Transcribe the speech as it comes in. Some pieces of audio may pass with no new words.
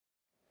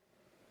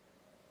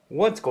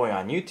What's going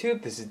on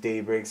YouTube? This is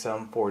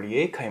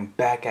DaveBreak48 coming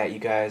back at you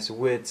guys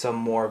with some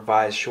more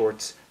Weiss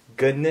Schwarz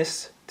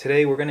goodness.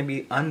 Today we're going to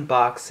be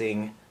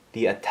unboxing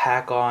the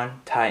Attack on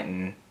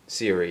Titan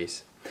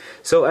series.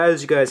 So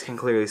as you guys can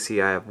clearly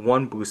see, I have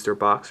one booster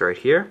box right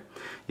here.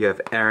 You have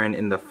Eren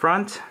in the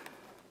front.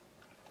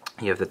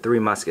 You have the Three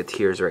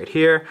Musketeers right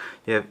here.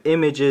 You have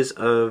images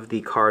of the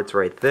cards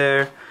right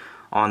there.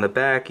 On the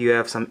back you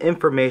have some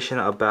information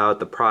about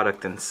the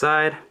product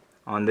inside.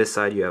 On this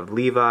side you have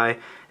Levi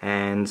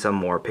and some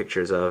more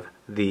pictures of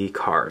the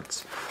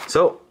cards.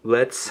 So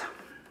let's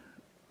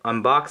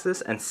unbox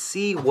this and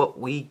see what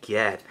we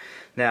get.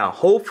 Now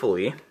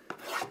hopefully,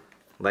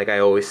 like I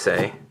always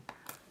say,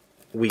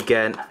 we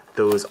get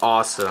those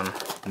awesome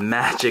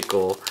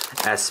magical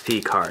SP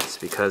cards,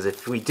 because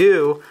if we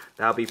do,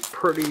 that'll be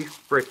pretty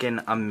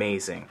freaking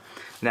amazing.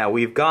 Now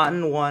we've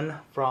gotten one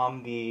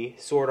from the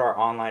Sword Art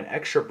Online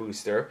Extra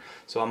Booster,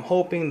 so I'm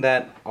hoping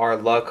that our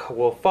luck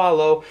will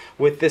follow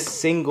with this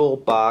single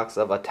box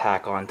of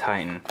Attack on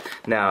Titan.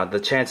 Now the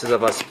chances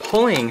of us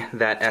pulling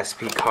that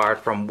SP card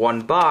from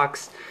one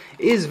box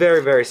is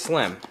very, very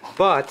slim,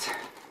 but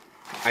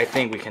I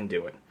think we can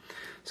do it.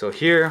 So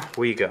here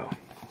we go.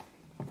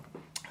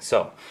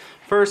 So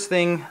first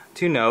thing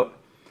to note,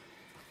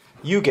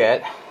 you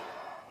get,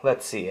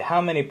 let's see,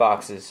 how many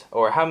boxes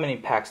or how many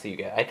packs do you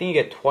get? I think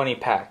you get 20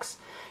 packs.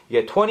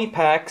 You get 20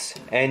 packs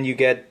and you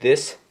get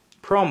this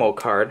promo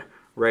card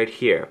right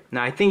here.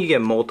 Now I think you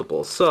get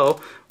multiples,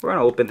 so we're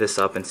gonna open this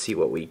up and see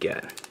what we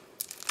get.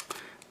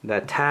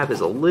 That tab is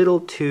a little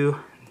too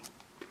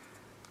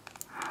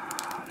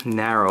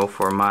narrow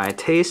for my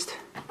taste,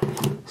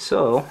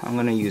 so I'm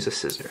gonna use a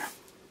scissor.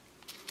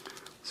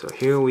 So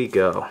here we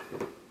go.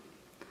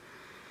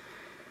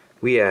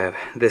 We have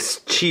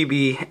this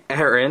chibi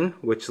Eren,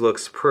 which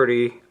looks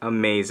pretty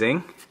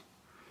amazing.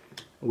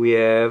 We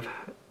have,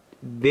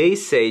 they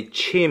say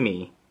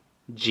Chimmy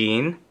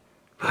Jean,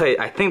 but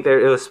I think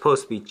it was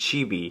supposed to be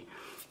Chibi,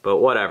 but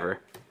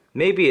whatever.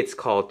 Maybe it's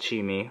called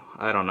Chimmy,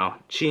 I don't know.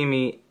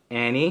 Chimmy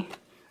Annie,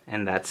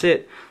 and that's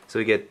it. So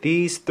we get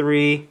these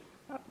three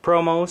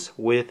promos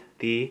with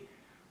the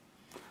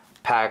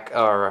pack,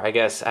 or I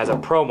guess as a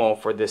promo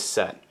for this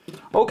set.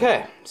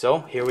 Okay, so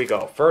here we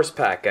go. First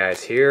pack,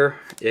 guys. Here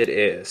it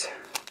is.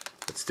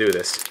 Let's do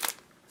this.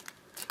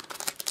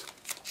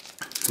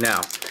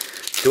 Now,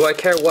 do I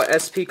care what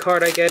SP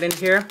card I get in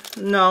here?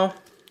 No,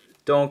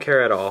 don't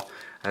care at all.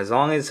 As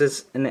long as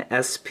it's an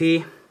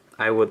SP,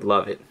 I would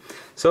love it.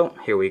 So,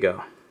 here we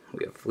go.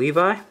 We have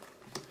Levi,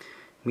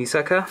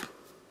 Misaka,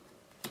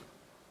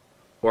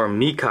 or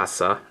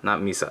Mikasa, not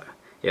Misa.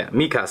 Yeah,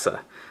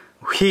 Mikasa.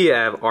 We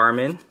have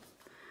Armin.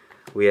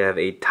 We have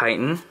a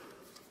Titan.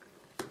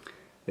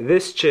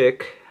 This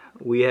chick,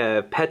 we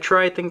have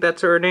Petra, I think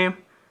that's her name.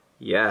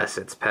 Yes,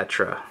 it's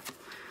Petra.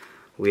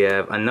 We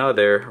have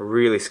another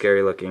really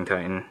scary looking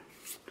Titan.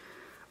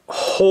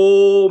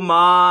 Oh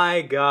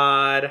my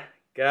god,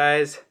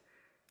 guys.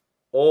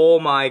 Oh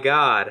my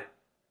god.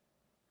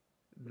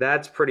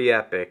 That's pretty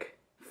epic.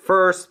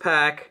 First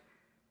pack,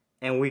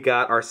 and we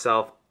got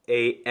ourselves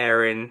a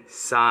Eren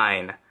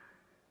sign.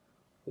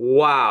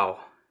 Wow,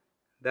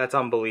 that's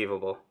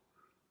unbelievable.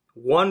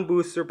 One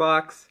booster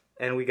box,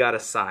 and we got a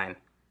sign.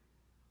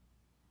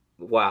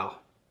 Wow.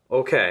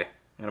 Okay,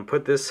 I'm gonna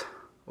put this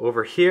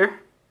over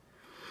here.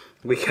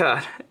 We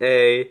got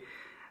a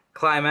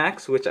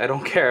climax, which I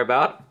don't care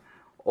about.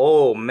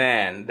 Oh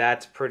man,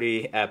 that's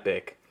pretty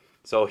epic.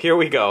 So here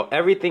we go.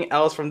 Everything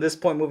else from this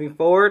point moving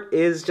forward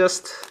is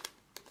just,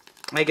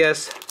 I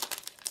guess,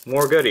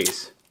 more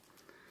goodies.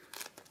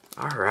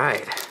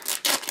 Alright.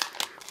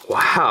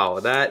 Wow,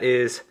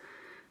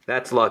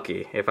 that's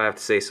lucky, if I have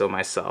to say so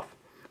myself.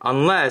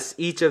 Unless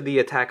each of the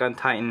Attack on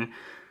Titan,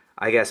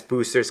 I guess,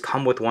 boosters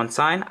come with one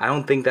sign. I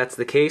don't think that's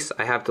the case.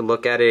 I have to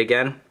look at it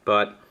again,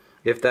 but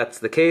if that's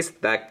the case,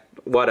 that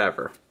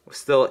whatever.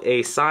 Still,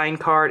 a sign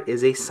card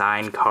is a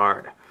sign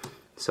card.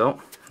 So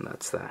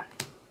that's that.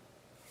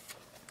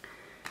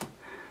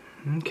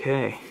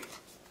 Okay.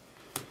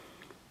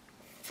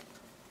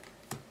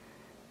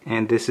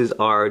 And this is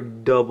our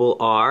double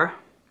R.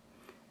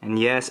 And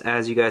yes,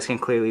 as you guys can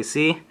clearly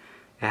see,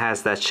 it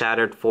has that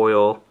shattered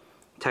foil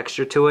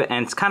texture to it,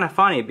 and it's kind of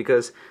funny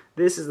because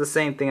this is the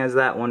same thing as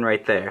that one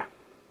right there.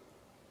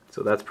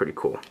 So that's pretty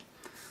cool.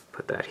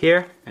 Put that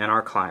here, and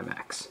our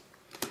climax.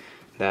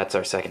 That's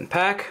our second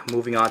pack.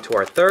 Moving on to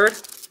our third.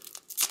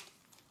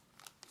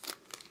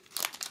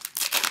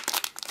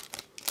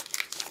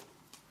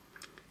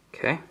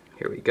 Okay,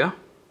 here we go.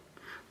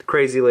 The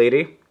crazy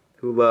lady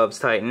who loves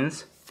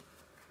Titans.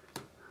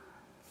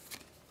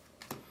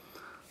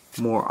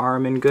 More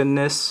Armin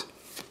goodness.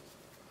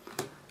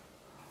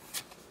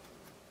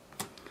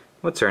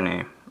 What's her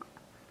name?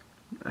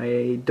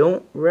 I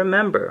don't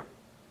remember.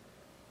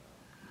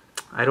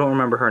 I don't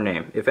remember her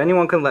name. If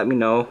anyone can let me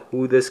know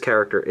who this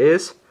character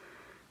is,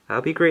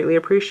 that'll be greatly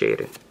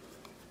appreciated.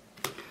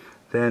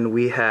 Then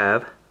we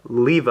have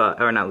Levi,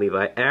 or not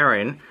Levi,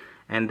 Eren,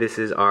 and this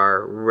is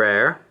our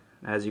rare.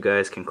 As you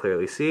guys can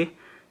clearly see,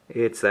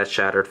 it's that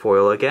shattered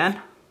foil again.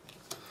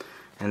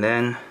 And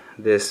then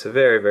this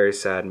very, very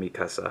sad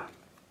Mikasa.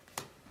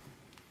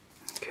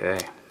 Okay.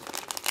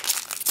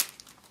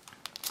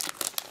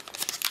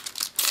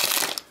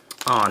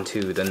 On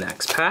to the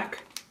next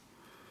pack.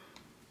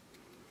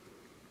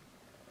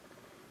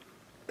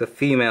 The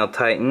female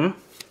Titan,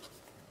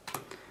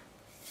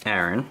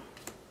 Eren.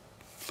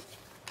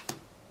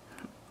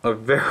 A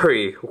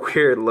very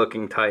weird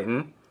looking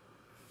Titan.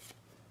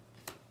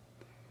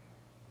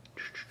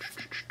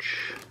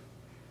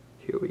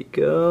 Here we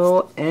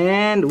go,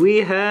 and we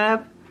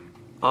have,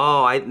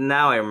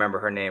 now I remember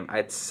her name.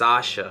 It's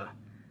Sasha.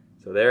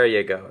 So there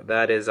you go.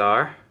 That is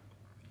our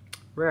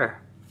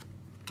rare.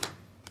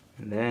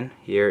 And then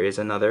here is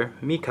another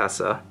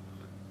Mikasa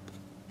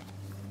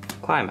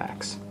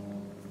Climax.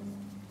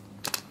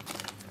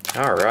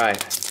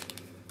 Alright.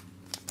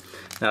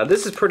 Now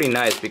this is pretty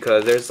nice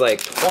because there's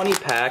like 20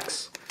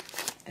 packs,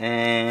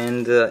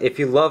 and if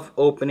you love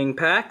opening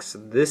packs,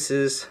 this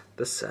is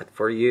the set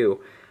for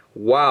you.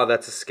 Wow,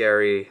 that's a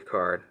scary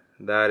card.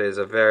 That is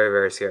a very,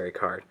 very scary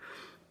card.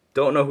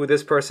 Don't know who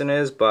this person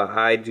is, but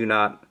I do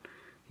not.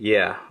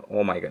 Yeah,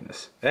 oh my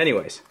goodness.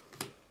 Anyways,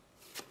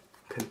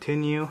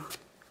 continue.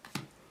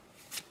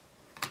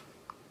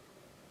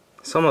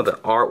 Some of the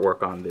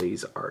artwork on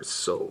these are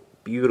so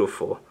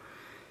beautiful.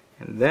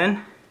 And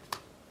then,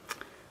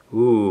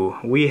 ooh,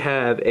 we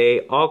have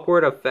a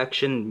Awkward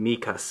Affection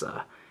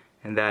Mikasa.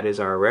 And that is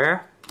our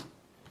rare.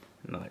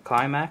 Another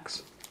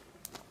Climax.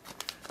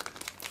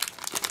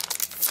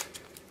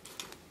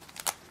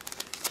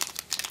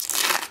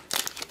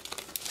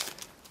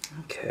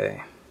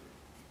 Okay.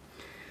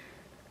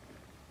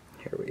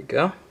 Here we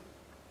go.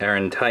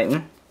 Eren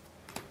Titan.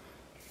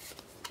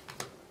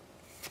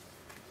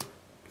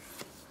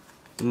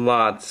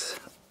 Lots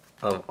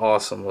of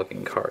awesome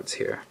looking cards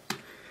here.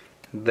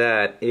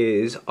 That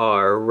is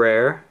our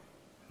rare,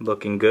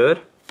 looking good,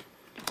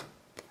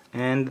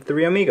 and the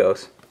Three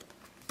Amigos.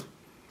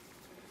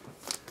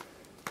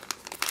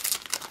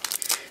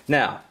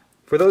 Now,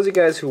 for those of you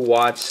guys who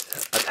watched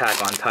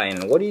Attack on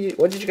Titan, what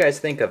did you guys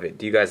think of it?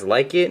 Do you guys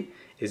like it?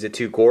 Is it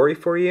too gory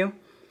for you?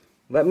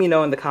 Let me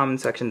know in the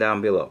comment section down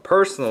below.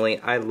 Personally,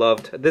 I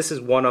loved, this is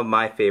one of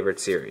my favorite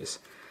series.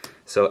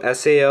 So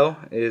SAO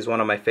is one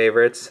of my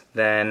favorites,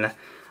 then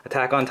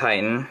Attack on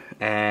Titan,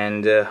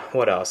 and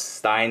what else?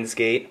 Steins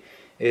Gate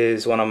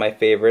is one of my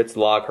favorites,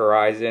 Log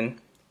Horizon,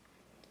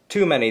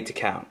 too many to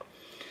count.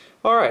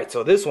 Alright,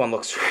 so this one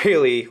looks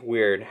really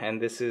weird,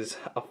 and this is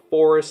a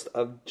forest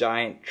of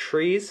giant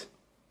trees,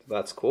 so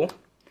that's cool.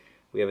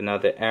 We have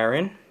another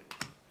Eren,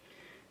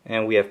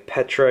 and we have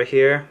Petra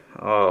here.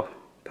 Oh,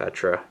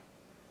 Petra.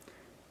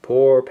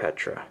 Poor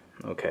Petra.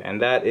 Okay,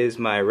 and that is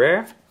my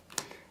rare.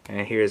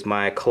 And here's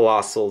my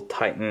Colossal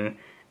Titan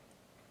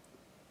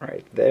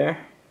right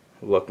there,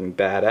 looking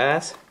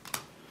badass.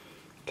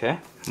 Okay,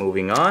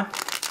 moving on.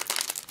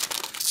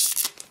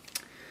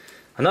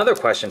 Another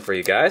question for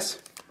you guys.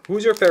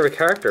 Who's your favorite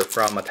character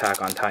from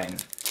Attack on Titan?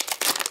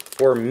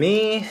 For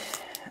me,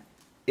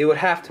 it would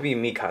have to be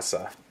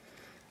Mikasa.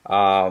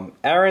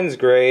 Eren's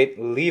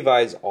great,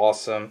 Levi's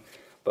awesome,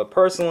 but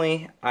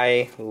personally,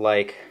 I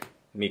like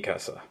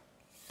Mikasa.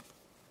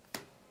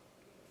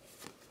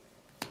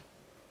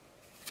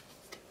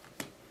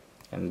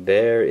 And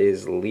there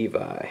is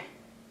Levi.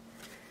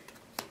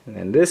 And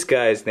then this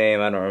guy's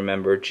name, I don't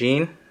remember.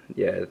 Gene?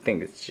 Yeah, I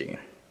think it's Gene.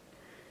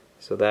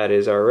 So that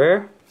is our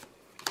rare.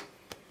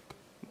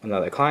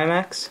 Another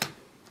Climax.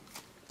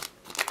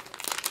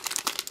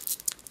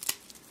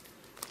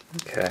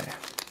 Okay.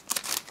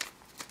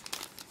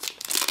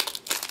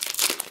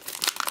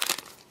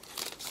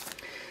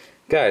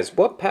 Guys,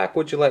 what pack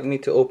would you like me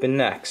to open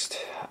next?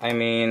 I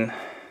mean,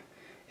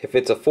 if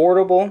it's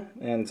affordable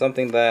and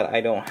something that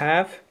I don't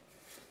have,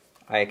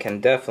 I can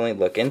definitely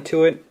look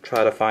into it,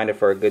 try to find it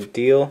for a good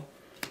deal.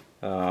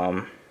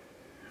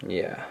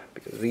 Yeah,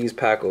 because these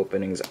pack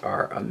openings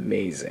are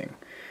amazing.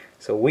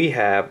 So we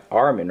have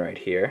Armin right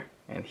here,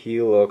 and he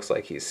looks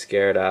like he's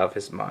scared out of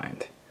his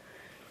mind.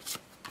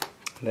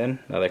 Then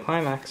another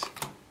Climax.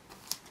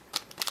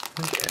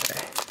 Okay.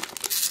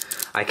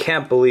 I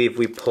can't believe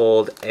we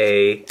pulled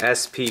a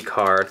SP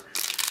card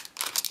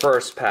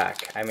first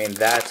pack. I mean,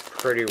 that's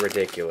pretty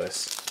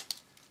ridiculous.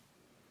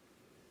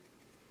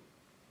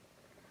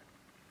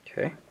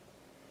 Okay,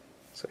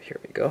 so here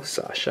we go.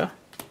 Sasha,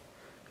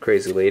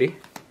 crazy lady,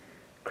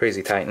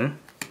 crazy Titan.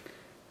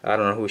 I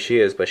don't know who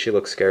she is, but she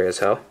looks scary as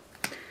hell.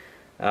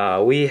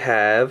 We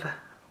have,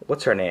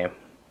 what's her name?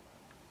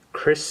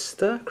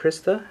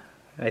 Krista?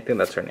 I think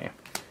that's her name.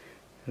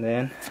 And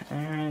then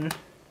Eren.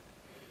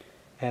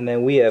 And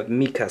then we have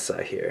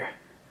Mikasa here,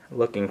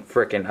 looking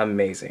freaking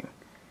amazing.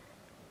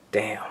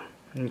 Damn.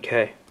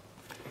 Okay.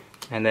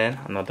 And then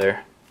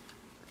another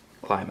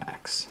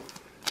Climax.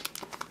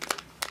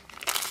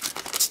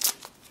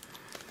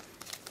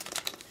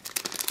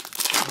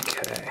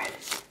 Okay.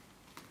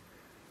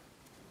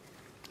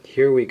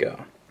 Here we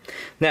go.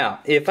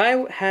 Now, if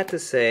I had to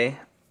say,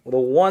 the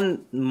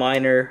one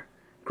minor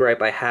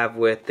gripe I have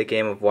with the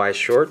game of Weiss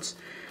Schwarz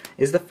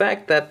is the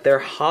fact that they're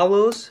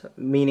hollows,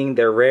 meaning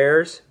they're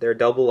rares, they're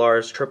double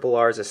R's, triple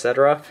R's,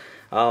 etc.,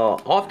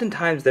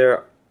 Oftentimes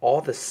they're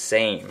all the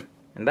same,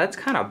 and that's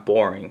kind of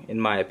boring in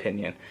my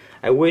opinion.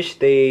 I wish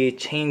they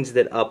changed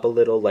it up a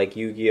little, like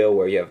Yu-Gi-Oh,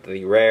 where you have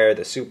the rare,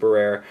 the super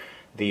rare,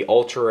 the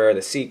ultra rare,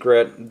 the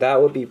secret.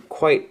 That would be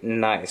quite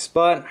nice,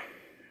 but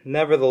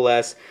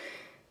nevertheless,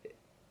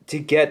 to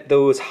get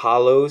those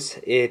hollows,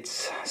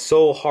 it's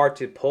so hard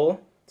to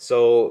pull.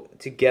 So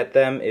to get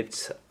them,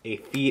 it's a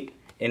feat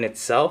in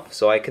itself.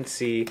 So I can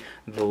see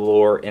the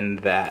lure in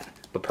that.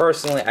 But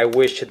personally, I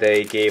wish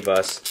they gave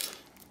us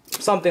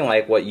something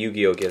like what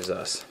Yu-Gi-Oh gives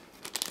us.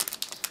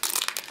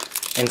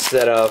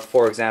 Instead of,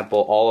 for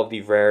example, all of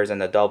the rares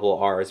and the double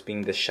R's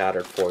being the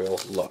shattered foil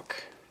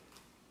look.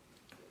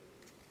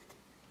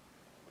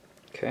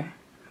 Okay,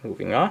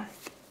 moving on.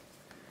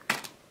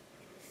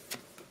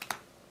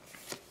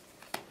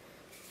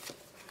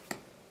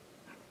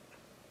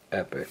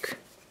 Epic.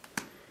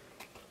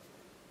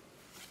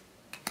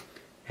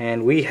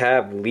 And we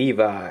have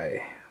Levi.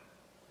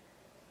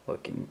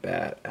 Looking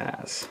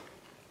badass.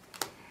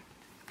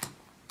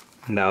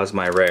 And that was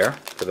my rare,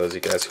 for those of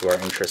you guys who are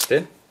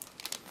interested.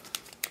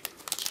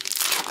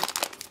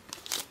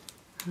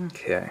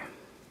 Okay.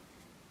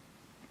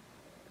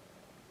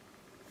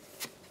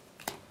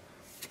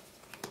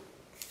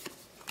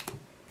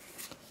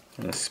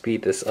 I'm going to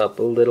speed this up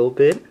a little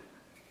bit.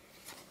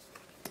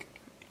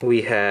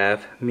 We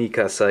have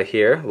Mikasa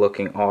here,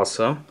 looking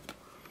awesome.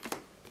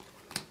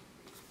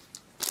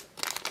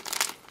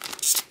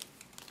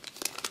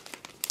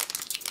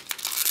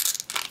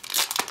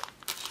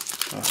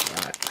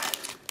 Alright.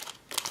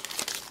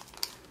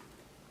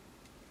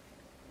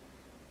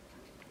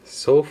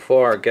 So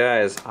far,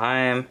 guys, I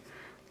am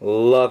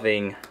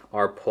loving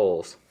our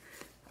pulls.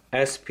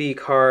 SP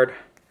card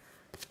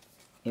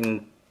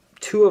in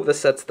 2 of the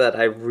sets that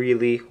I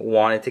really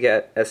wanted to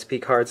get SP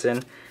cards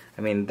in.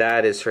 I mean,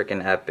 that is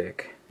freaking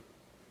epic.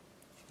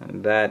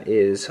 And that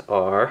is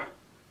our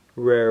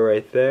rare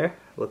right there.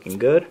 Looking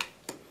good.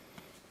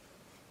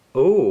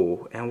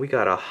 Oh, and we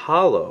got a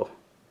hollow.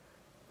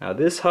 Now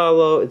this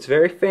hollow, it's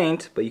very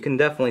faint, but you can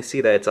definitely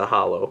see that it's a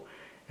hollow.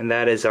 And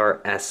that is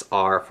our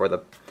SR for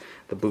the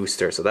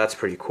booster, so that's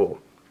pretty cool.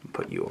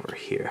 Put you over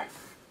here.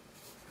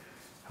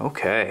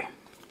 Okay.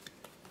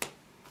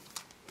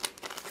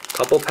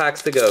 Couple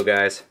packs to go,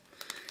 guys.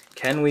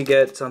 Can we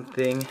get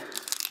something,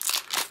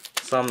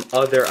 some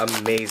other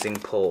amazing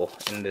pull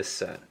in this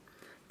set?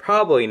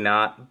 Probably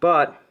not,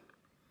 but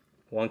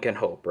one can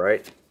hope,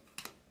 right?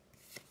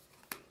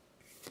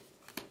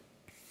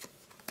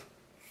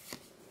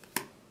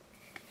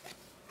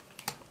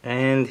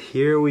 And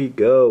here we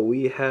go.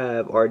 We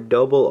have our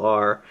double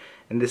R,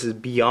 and this is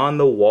Beyond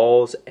the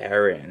Walls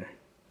Aaron.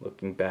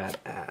 Looking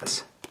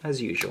badass,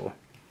 as usual.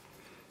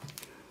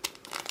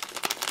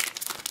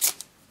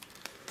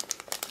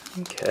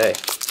 Okay.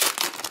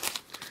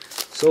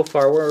 So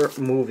far we're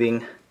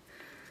moving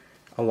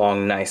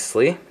along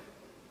nicely.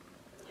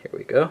 Here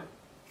we go.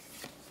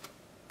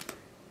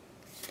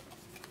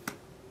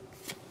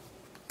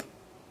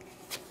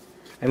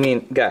 I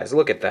mean, guys,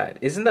 look at that.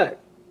 Isn't that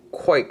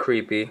quite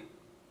creepy?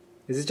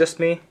 Is it just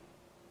me?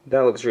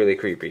 That looks really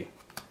creepy.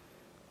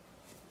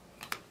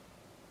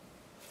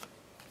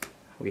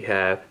 We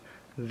have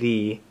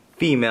the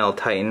female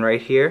Titan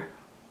right here.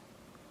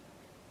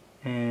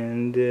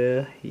 And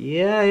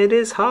yeah, it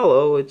is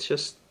hollow. It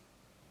just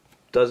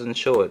doesn't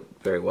show it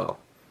very well.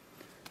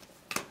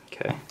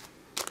 Okay.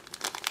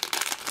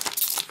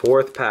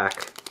 4th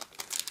pack.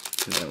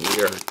 And then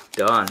we are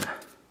done.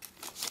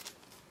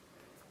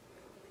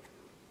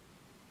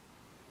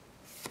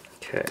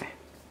 Okay.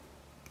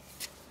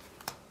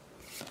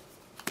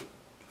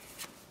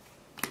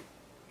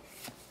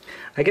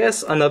 I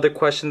guess another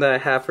question that I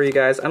have for you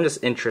guys, I'm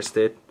just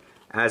interested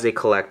as a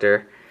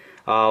collector.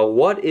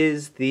 What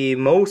is the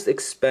most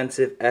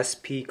expensive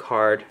SP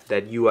card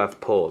that you have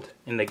pulled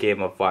in the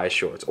game of Weiss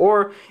Schwarz?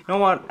 Or, you know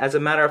what, as a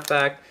matter of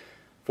fact,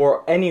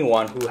 for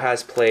anyone who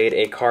has played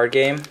a card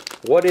game,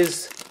 what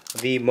is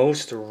the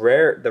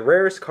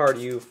rarest card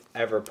you've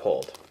ever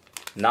pulled?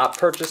 Not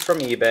purchased from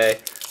eBay,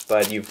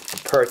 but you've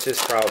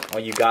purchased from, or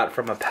you got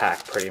from a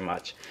pack pretty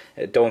much.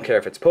 Don't care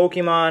if it's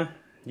Pokemon,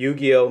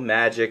 Yu-Gi-Oh,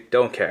 Magic,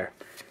 don't care.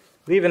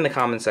 Leave in the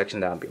comment section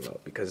down below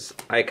because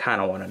I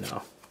kind of want to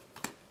know.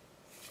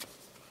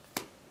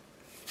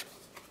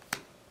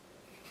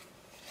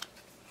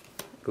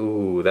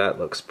 Ooh, that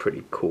looks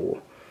pretty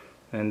cool.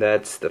 And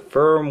that's the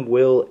Firm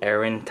Will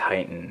Aaron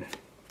Titan.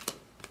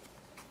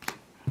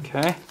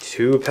 Okay,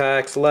 2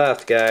 packs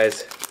left,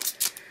 guys.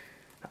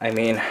 I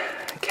mean,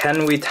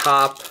 can we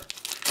top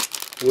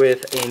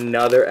with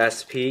another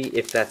SP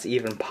if that's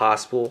even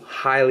possible?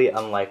 Highly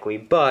unlikely,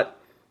 but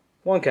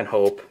one can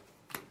hope.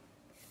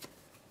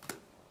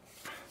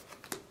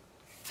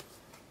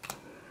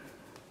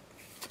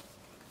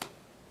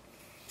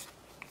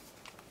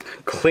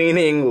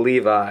 Cleaning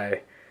Levi.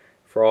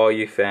 For all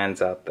you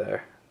fans out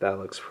there, that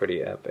looks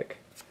pretty epic.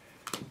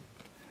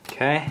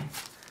 Okay,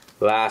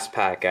 last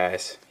pack,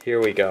 guys.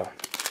 Here we go.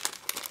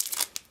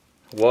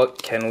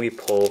 What can we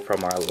pull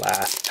from our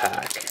last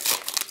pack?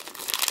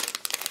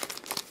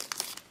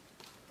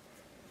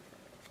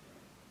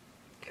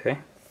 Okay.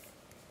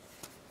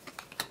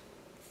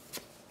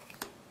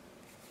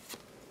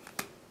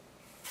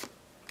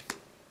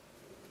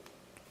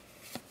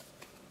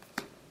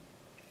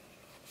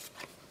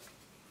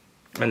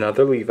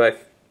 Another Levi.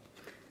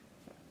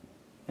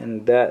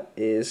 And that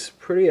is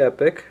pretty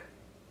epic.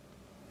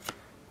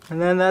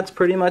 And then that's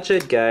pretty much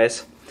it,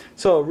 guys.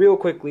 So real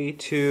quickly,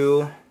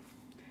 to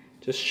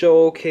just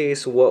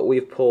showcase what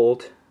we've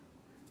pulled,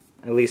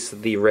 at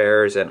least the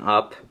rares and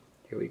up.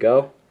 Here we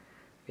go.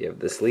 We have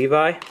this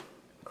Levi,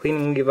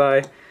 Cleaning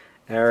Levi,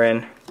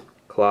 Aaron,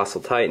 Colossal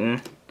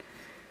Titan,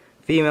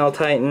 Female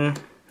Titan,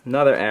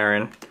 another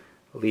Aaron,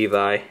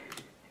 Levi,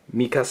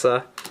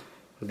 Mikasa,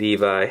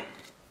 Levi,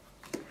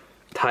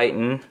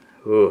 Titan,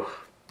 ooh,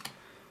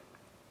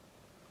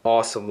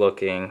 awesome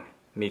looking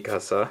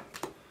Mikasa,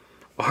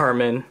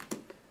 Armin,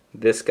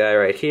 this guy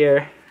right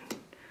here,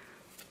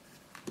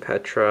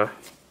 Petra.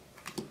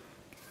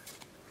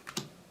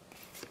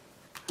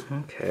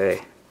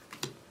 Okay,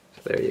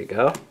 so there you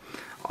go.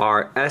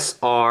 Our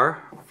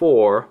SR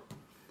for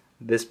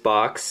this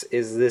box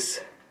is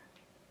this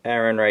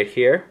Aaron right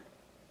here,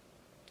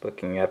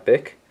 looking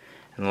epic.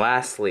 And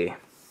lastly,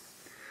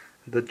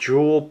 the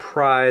jewel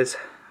prize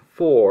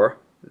for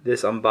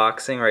this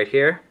unboxing right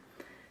here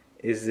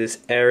is this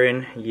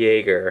Eren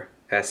Yeager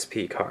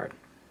SP card.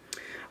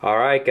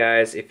 Alright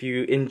guys, if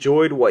you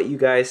enjoyed what you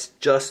guys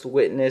just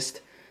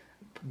witnessed,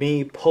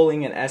 me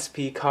pulling an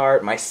SP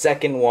card, my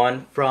second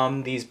one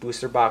from these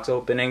booster box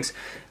openings,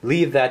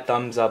 leave that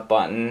thumbs up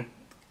button,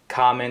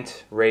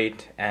 comment,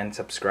 rate, and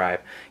subscribe.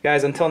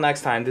 Guys, until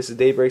next time, this is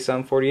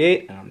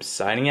Daybreak748, and I'm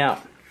signing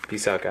out.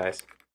 Peace out, guys.